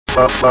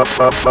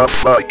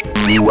Fuck.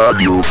 Me one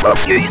you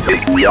fucking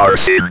think we are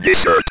in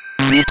dessert.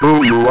 Me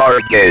too you are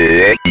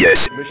gay.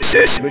 Yes.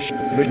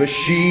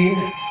 Machine.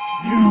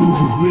 You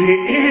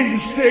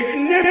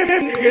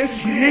insignificant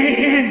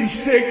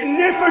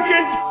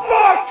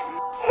fuck!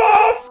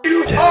 Fuck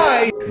you!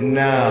 I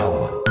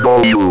now.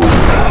 No you.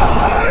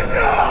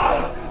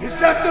 No! Is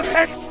that the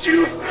best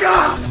you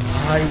got?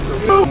 I will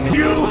boom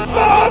you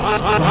up!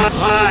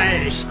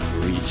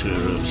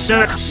 Creature of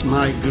sex,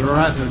 my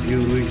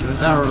gratitude is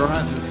without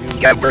gratitude.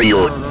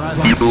 Gabriel,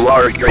 you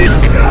are great.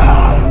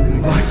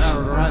 What?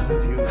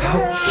 How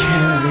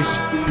can this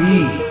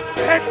be?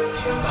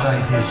 By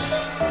this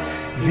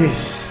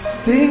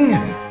thing?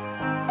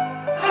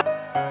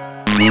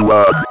 Me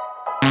one.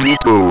 Me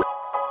two.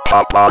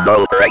 Papa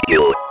no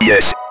regular.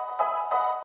 Yes.